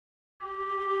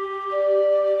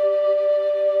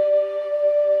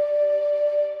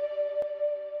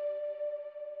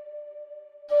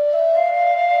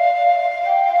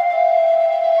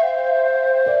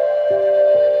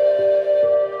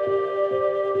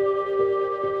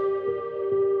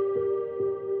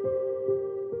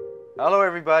Hello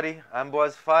everybody, I'm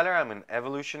Boaz Fyler. I'm an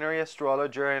evolutionary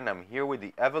astrologer and I'm here with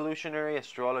the evolutionary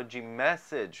astrology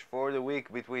message for the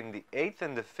week between the 8th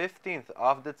and the 15th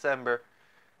of December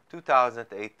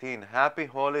 2018. Happy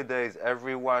holidays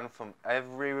everyone from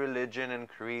every religion and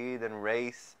creed and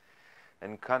race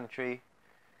and country.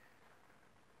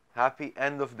 Happy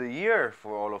end of the year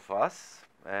for all of us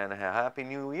and a happy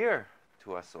new year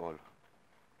to us all.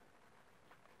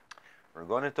 We're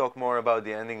going to talk more about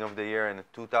the ending of the year in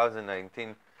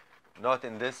 2019, not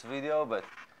in this video, but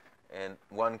in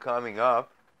one coming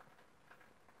up.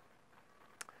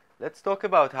 Let's talk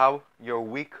about how your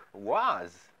week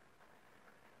was.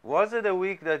 Was it a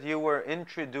week that you were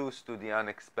introduced to the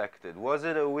unexpected? Was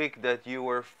it a week that you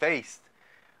were faced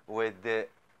with the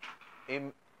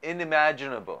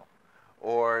unimaginable,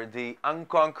 or the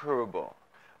unconquerable,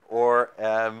 or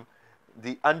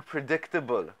the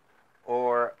unpredictable,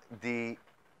 or the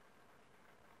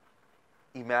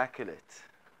immaculate,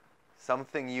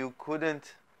 something you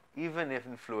couldn't even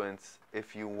influence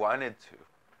if you wanted to,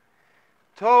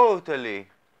 totally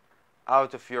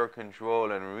out of your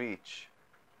control and reach?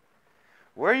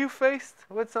 Were you faced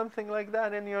with something like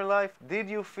that in your life? Did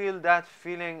you feel that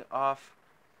feeling of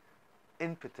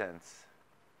impotence,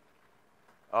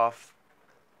 of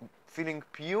feeling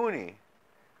puny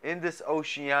in this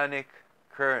oceanic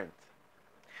current?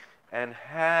 And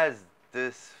has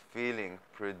this feeling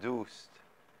produced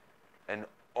an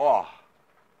awe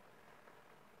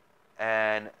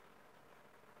and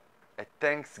a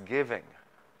thanksgiving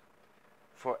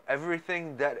for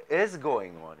everything that is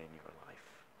going on in your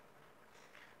life?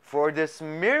 For this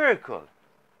miracle.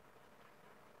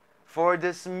 For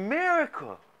this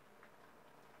miracle.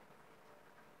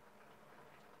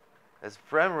 As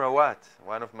Prem Rawat,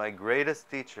 one of my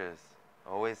greatest teachers,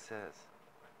 always says,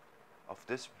 of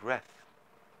this breath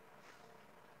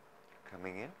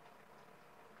coming in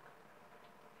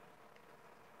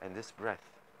and this breath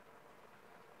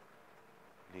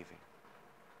leaving.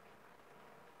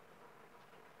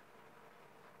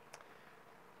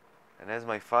 And as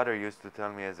my father used to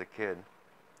tell me as a kid,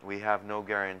 we have no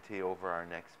guarantee over our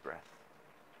next breath.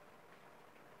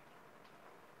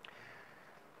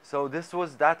 So this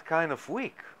was that kind of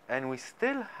week, and we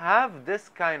still have this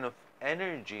kind of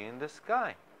energy in the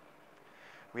sky.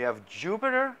 We have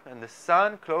Jupiter and the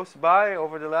Sun close by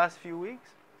over the last few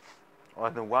weeks.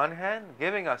 On the one hand,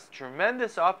 giving us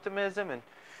tremendous optimism and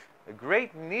a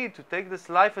great need to take this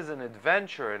life as an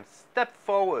adventure and step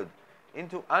forward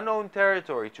into unknown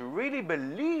territory, to really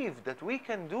believe that we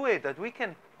can do it, that we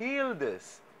can heal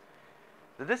this,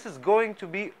 that this is going to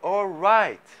be all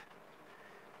right,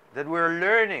 that we're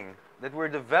learning, that we're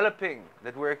developing,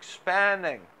 that we're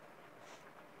expanding.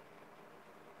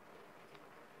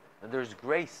 And there's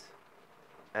grace.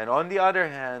 And on the other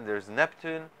hand, there's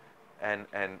Neptune and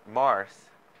Mars,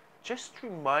 just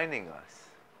reminding us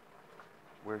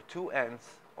we're two ants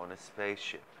on a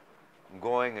spaceship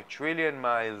going 1 trillion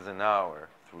miles an hour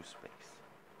through space.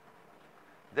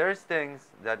 There's things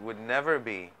that would never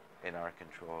be in our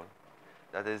control,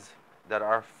 that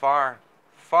are far,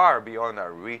 far beyond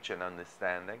our reach and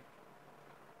understanding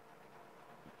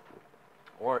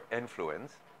or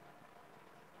influence.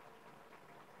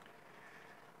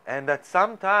 And that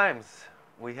sometimes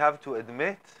we have to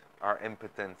admit our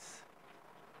impotence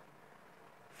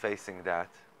facing that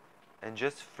and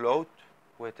just float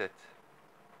with it.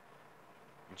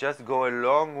 Just go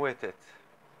along with it.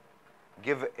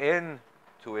 Give in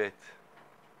to it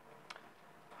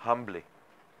humbly.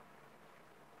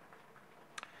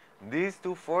 These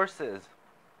two forces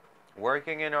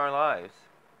working in our lives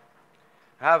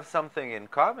have something in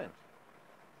common.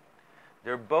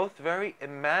 They're both very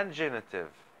imaginative.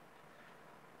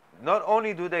 Not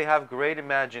only do they have great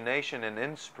imagination and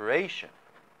inspiration,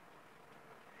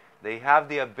 they have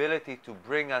the ability to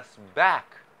bring us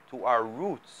back to our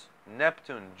roots,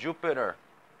 Neptune, Jupiter,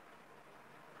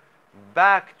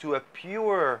 back to a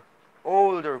pure,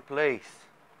 older place.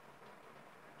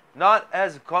 Not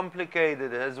as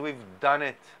complicated as we've done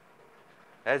it,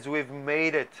 as we've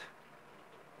made it.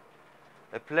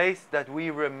 A place that we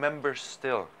remember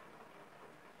still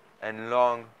and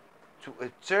long to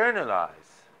eternalize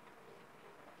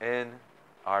in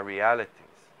our realities.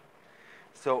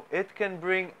 So it can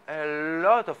bring a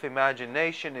lot of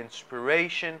imagination,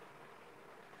 inspiration,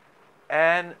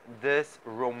 and this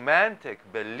romantic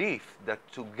belief that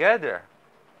together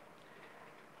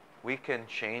we can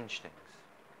change things.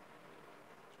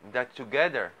 That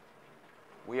together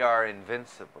we are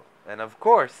invincible. And of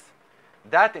course,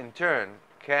 that in turn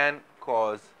can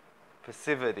cause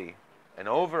passivity and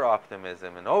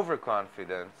over-optimism and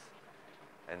overconfidence,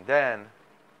 and then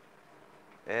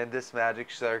in this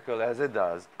magic circle as it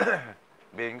does,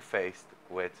 being faced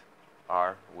with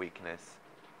our weakness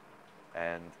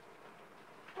and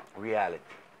reality.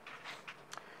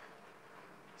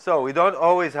 So we don't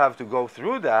always have to go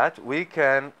through that. We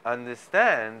can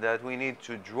understand that we need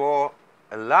to draw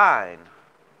a line,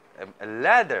 a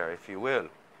ladder, if you will,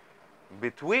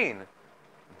 between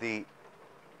the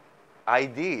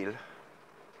ideal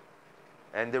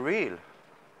and the real,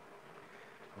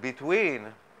 between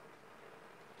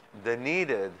the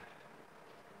needed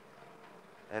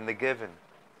and the given.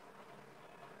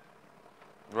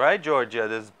 Right, Georgia?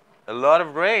 There's a lot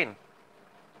of rain.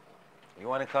 You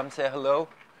want to come say hello?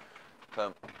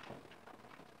 Come.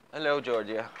 Hello,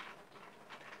 Georgia.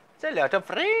 It's a lot of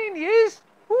rain, yes.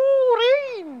 Ooh,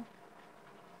 rain.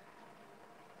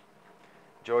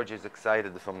 George is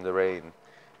excited from the rain.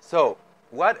 So,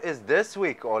 what is this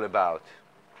week all about?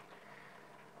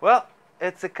 Well,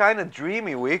 it's a kind of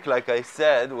dreamy week, like I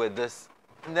said, with this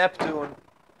Neptune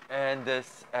and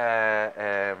this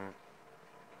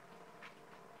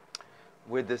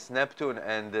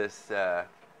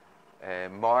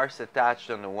Mars attached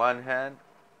on the one hand,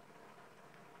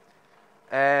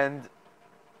 and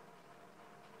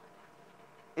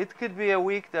it could be a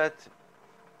week that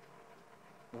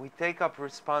we take up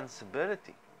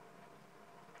responsibility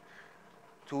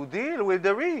to deal with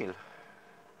the real.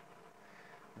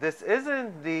 This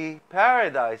isn't the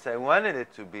paradise I wanted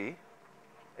it to be.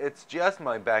 It's just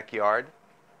my backyard.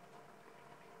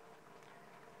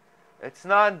 It's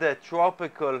not the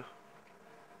tropical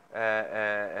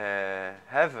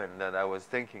heaven that I was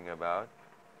thinking about.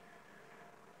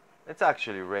 It's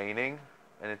actually raining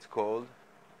and it's cold.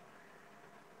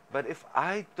 But if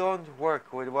I don't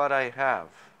work with what I have,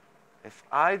 if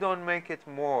I don't make it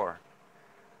more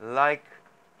like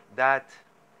that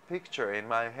picture in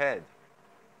my head,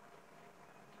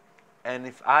 and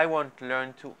if I want to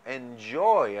learn to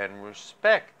enjoy and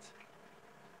respect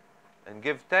and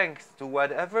give thanks to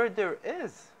whatever there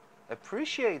is,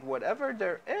 appreciate whatever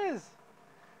there is.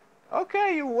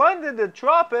 Okay, you wanted the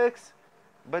tropics,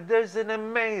 but there's an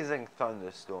amazing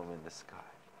thunderstorm in the sky.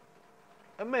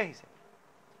 Amazing.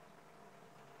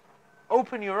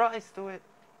 Open your eyes to it.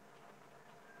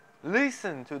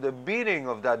 Listen to the beating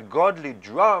of that godly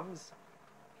drums.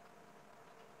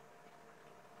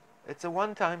 It's a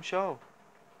one-time show.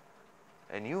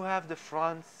 And you have the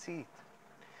front seat.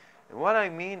 And what I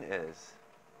mean is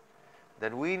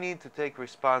that we need to take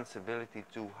responsibility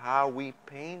to how we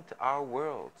paint our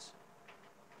worlds.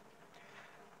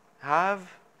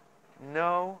 Have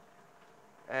no...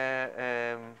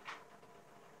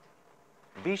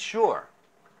 be sure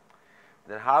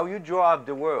that how you draw up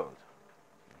the world,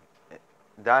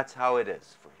 that's how it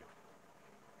is for you.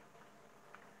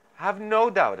 Have no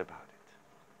doubt about it.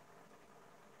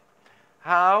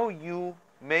 How you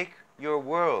make your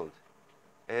world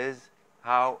is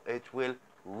how it will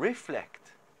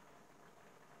reflect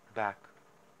back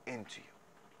into you.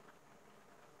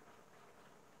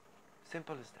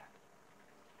 Simple as that.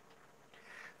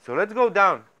 So let's go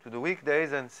down to the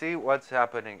weekdays and see what's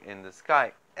happening in the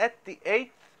sky. At the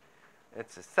 8th,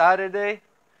 it's a Saturday.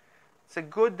 It's a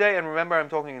good day, and remember, I'm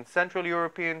talking in Central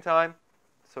European time.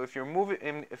 So if you're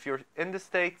in the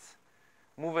States,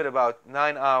 move it about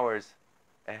 9 hours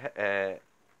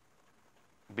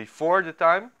before the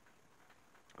time,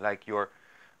 like you're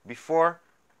before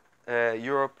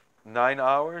Europe 9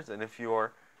 hours, and if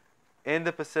you're in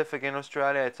the Pacific in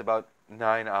Australia, it's about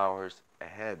 9 hours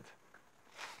ahead.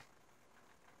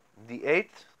 The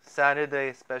 8th, Saturday,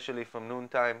 especially from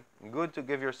noontime, good to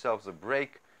give yourselves a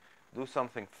break, do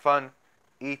something fun,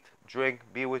 eat, drink,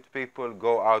 be with people,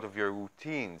 go out of your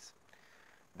routines.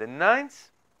 The 9th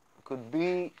could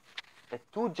be a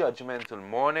too judgmental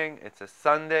morning. It's a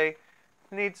Sunday.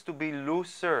 It needs to be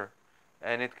looser,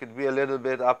 and it could be a little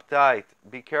bit uptight.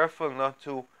 Be careful not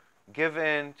to give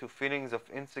in to feelings of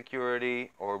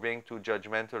insecurity or being too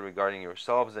judgmental regarding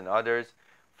yourselves and others.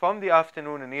 From the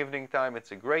afternoon and evening time,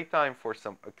 it's a great time for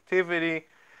some activity,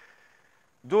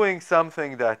 doing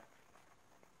something that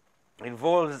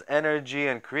involves energy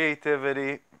and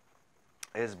creativity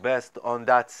is best on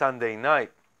that Sunday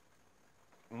night.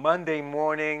 Monday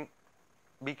morning,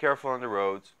 be careful on the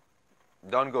roads.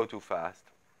 Don't go too fast.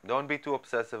 Don't be too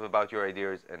obsessive about your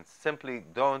ideas, and simply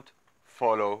don't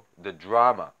follow the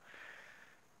drama.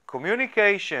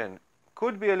 Communication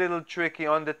could be a little tricky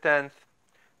on the 10th.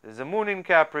 There's a moon in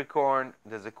Capricorn.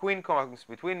 There's a queen conjunct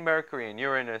between Mercury and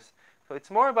Uranus. So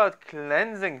it's more about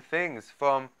cleansing things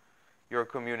from your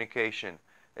communication.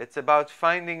 It's about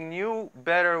finding new,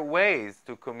 better ways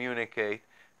to communicate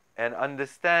and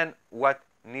understand what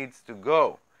needs to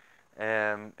go.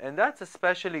 And that's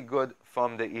especially good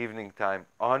from the evening time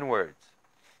onwards.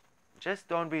 Just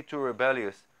don't be too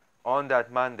rebellious on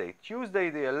that Monday.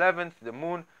 Tuesday the 11th, the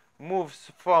moon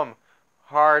moves from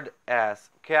hard ass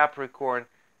Capricorn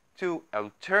to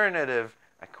alternative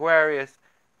Aquarius.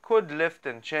 Could lift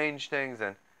and change things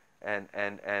and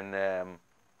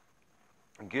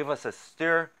give us a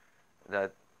stir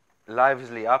that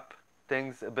lively up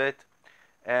things a bit.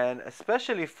 And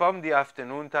especially from the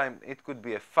afternoon time, it could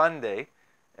be a fun day,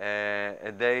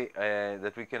 a day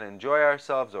that we can enjoy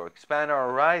ourselves or expand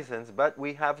our horizons, but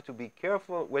we have to be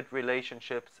careful with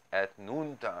relationships at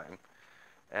noontime,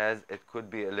 as it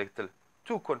could be a little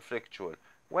too conflictual.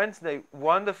 Wednesday,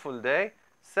 wonderful day,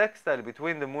 sextile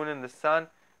between the moon and the sun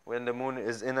when the moon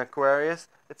is in Aquarius.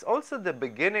 It's also the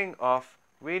beginning of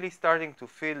really starting to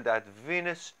feel that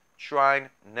Venus trine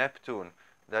Neptune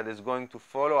that is going to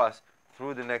follow us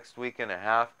through the next week and a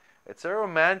half. It's a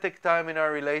romantic time in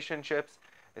our relationships.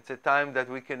 It's a time that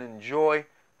we can enjoy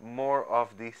more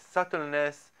of the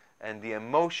subtleness and the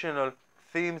emotional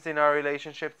themes in our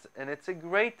relationships, and it's a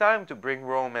great time to bring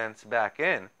romance back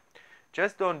in.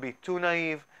 Just don't be too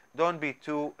naive. Don't be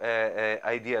too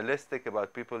idealistic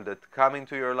about people that come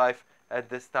into your life at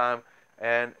this time.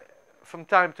 And from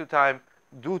time to time,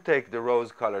 do take the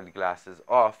rose-colored glasses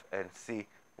off and see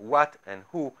what and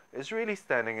who is really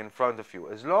standing in front of you.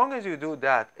 As long as you do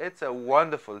that, it's a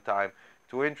wonderful time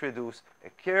to introduce a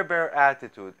Care Bear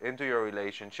attitude into your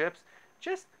relationships.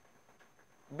 Just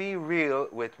be real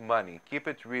with money. Keep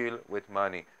it real with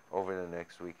money over the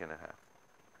next week and a half.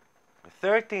 The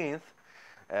 13th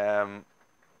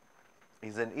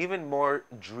is an even more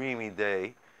dreamy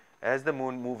day as the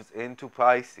moon moves into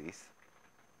Pisces.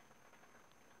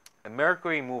 And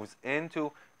Mercury moves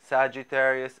into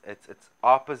Sagittarius. It's its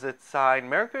opposite sign.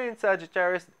 Mercury in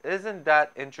Sagittarius isn't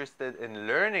that interested in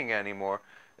learning anymore.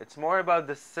 It's more about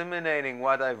disseminating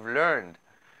what I've learned.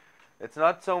 It's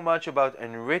not so much about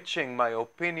enriching my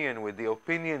opinion with the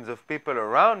opinions of people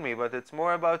around me, but it's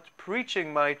more about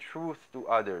preaching my truth to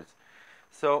others.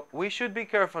 So we should be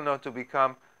careful not to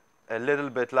become a little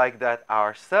bit like that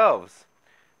ourselves.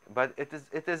 But it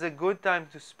is a good time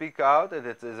to speak out, and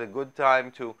it is a good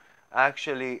time to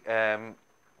actually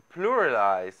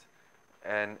pluralize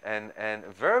and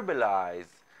verbalize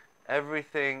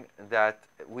everything that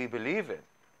we believe in.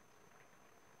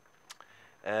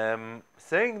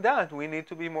 Saying that, we need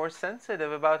to be more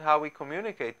sensitive about how we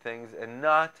communicate things and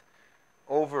not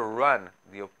overrun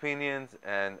the opinions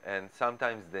and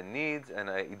sometimes the needs and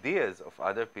ideas of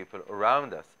other people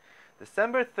around us.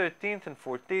 December 13th and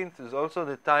 14th is also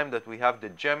the time that we have the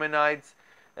Geminids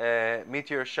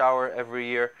meteor shower every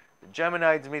year. The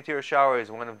Geminids meteor shower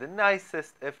is one of the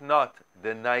nicest, if not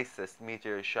the nicest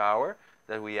meteor shower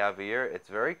that we have here. It's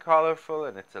very colorful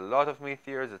and it's a lot of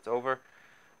meteors. It's over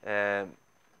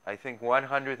I think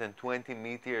 120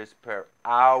 meteors per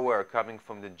hour coming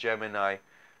from the Gemini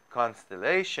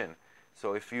constellation.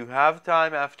 So if you have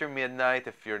time after midnight,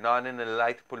 if you're not in a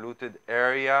light polluted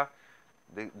area,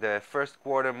 the first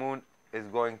quarter moon is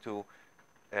going to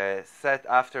set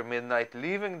after midnight,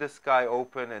 leaving the sky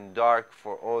open and dark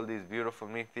for all these beautiful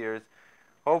meteors.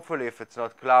 Hopefully, if it's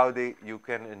not cloudy, you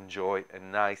can enjoy a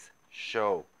nice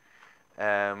show.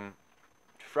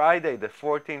 Friday the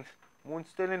 14th, moon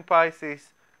still in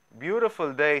Pisces.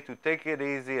 Beautiful day to take it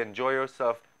easy, enjoy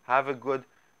yourself, have a good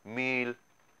meal,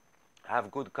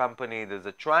 have good company. There's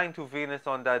a trine to Venus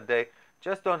on that day.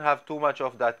 Just don't have too much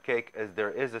of that cake, as there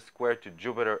is a square to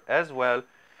Jupiter as well.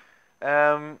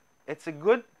 It's a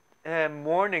good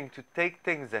morning to take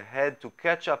things ahead, to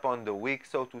catch up on the week,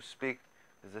 so to speak.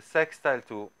 There's a sextile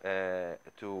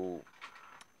to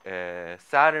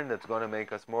Saturn that's going to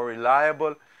make us more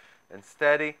reliable and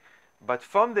steady. But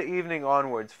from the evening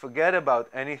onwards, forget about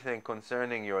anything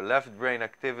concerning your left brain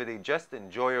activity. Just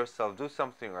enjoy yourself. Do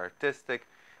something artistic.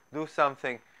 Do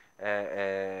something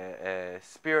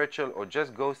spiritual, or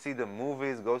just go see the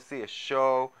movies. Go see a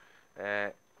show.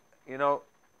 You know,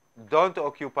 don't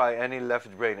occupy any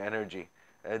left brain energy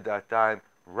at that time.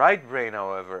 Right brain,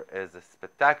 however, is a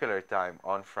spectacular time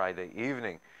on Friday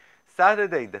evening.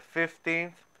 Saturday the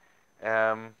 15th.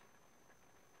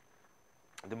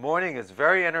 The morning is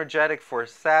very energetic for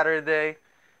Saturday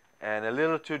and a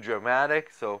little too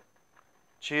dramatic, so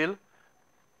chill.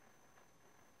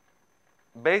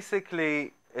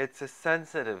 Basically, it's a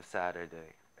sensitive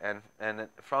Saturday, and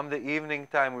from the evening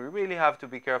time, we really have to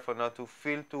be careful not to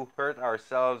feel to hurt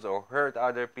ourselves or hurt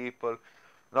other people,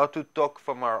 not to talk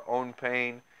from our own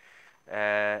pain,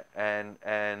 and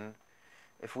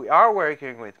if we are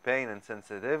working with pain and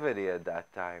sensitivity at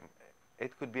that time,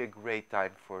 it could be a great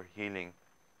time for healing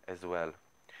as well.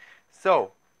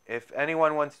 So, If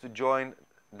anyone wants to join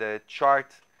the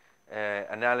chart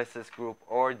analysis group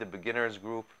or the beginners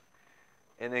group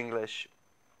in English,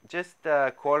 just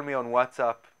call me on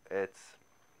WhatsApp. It's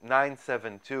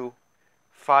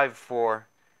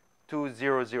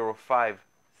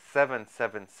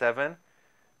 972-54-2005-777.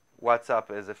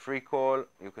 WhatsApp is a free call.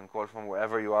 You can call from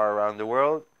wherever you are around the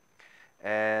world.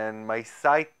 And my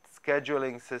site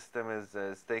scheduling system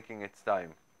is taking its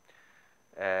time.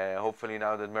 Hopefully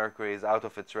now that Mercury is out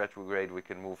of its retrograde, we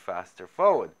can move faster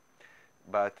forward.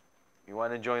 But you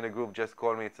want to join the group, just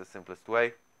call me. It's the simplest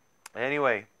way.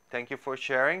 Anyway, thank you for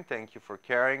sharing. Thank you for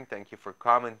caring. Thank you for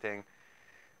commenting.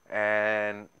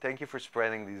 And thank you for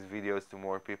spreading these videos to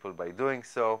more people by doing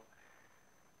so.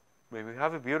 May we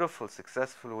have a beautiful,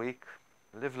 successful week.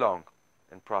 Live long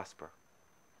and prosper.